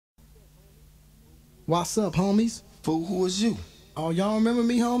What's up, homies? Fool, who is you? Oh, y'all remember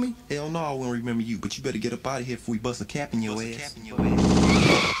me, homie? Hell no, I won't remember you, but you better get up out of here before we bust a cap in your ass.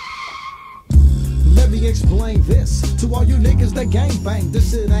 Let me explain this to all you niggas that gangbang.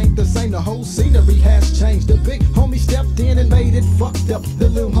 This shit ain't the same, the whole scenery has changed. The big homie stepped in and made it fucked up. The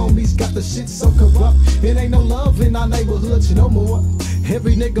little homies got the shit so corrupt. It ain't no love in our neighborhoods no more.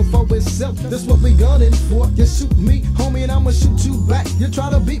 Every nigga for himself, that's what we gunning for. You shoot me, homie, and I'ma shoot you back. You try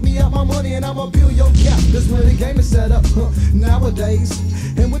to beat me out my money and I'ma peel your cap. This where the game is set up, nowadays.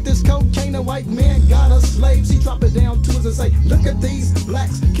 And with this cocaine, the white man got us slaves. He drop it down to us and say, look at these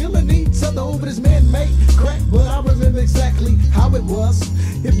blacks killing each other over this man-made crack. But I remember exactly how it was.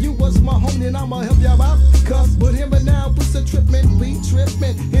 If you was my homie, then I'ma help y'all out. Cause with him and now, what's a trippin'? We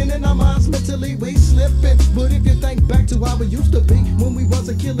trippin'. And in our minds, mentally, we slippin'. But if you think back to how we used to be, when we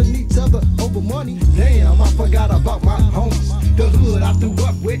wasn't killing each other over money, damn, I forgot about my homies. The hood I grew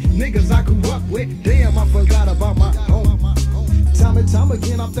up with, niggas I grew up with. Damn, I forgot about my homies. Time and time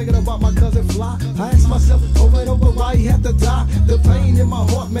again, I'm thinking about my cousin Fly. I ask myself over and over why he had to die. The pain in my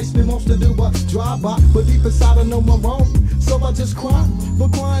heart makes me want to do a drive-by, but deep inside I know I'm wrong, so I just cry.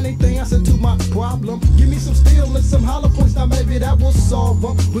 But crying ain't the answer to my problem. Give me some steel and some hollow points, now maybe that will solve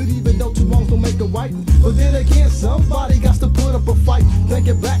them. But even though two wrongs don't make a right, but then again, somebody got to put up a fight.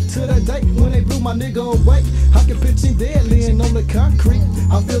 Thinking back to the day when they blew my nigga away, I can picture him dead laying on the concrete.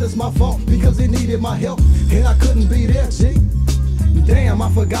 I feel it's my fault because he needed my help, and I couldn't be there, G. Damn, I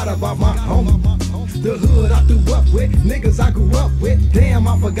forgot about my homie. The hood I grew up with, niggas I grew up with. Damn,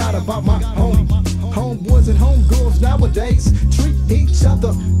 I forgot about my homie. Homeboys and homegirls nowadays treat each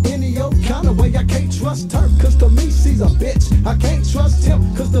other any old kind of way. I can't trust her, cause to me she's a bitch. I can't trust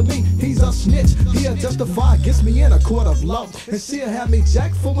him, cause to me he's a snitch. He'll justify against me in a court of law, and she'll have me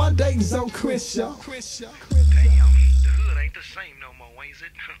jacked for my days on Crenshaw. Damn, the hood ain't the same no more, is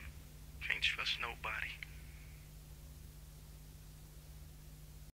it? Can't trust nobody.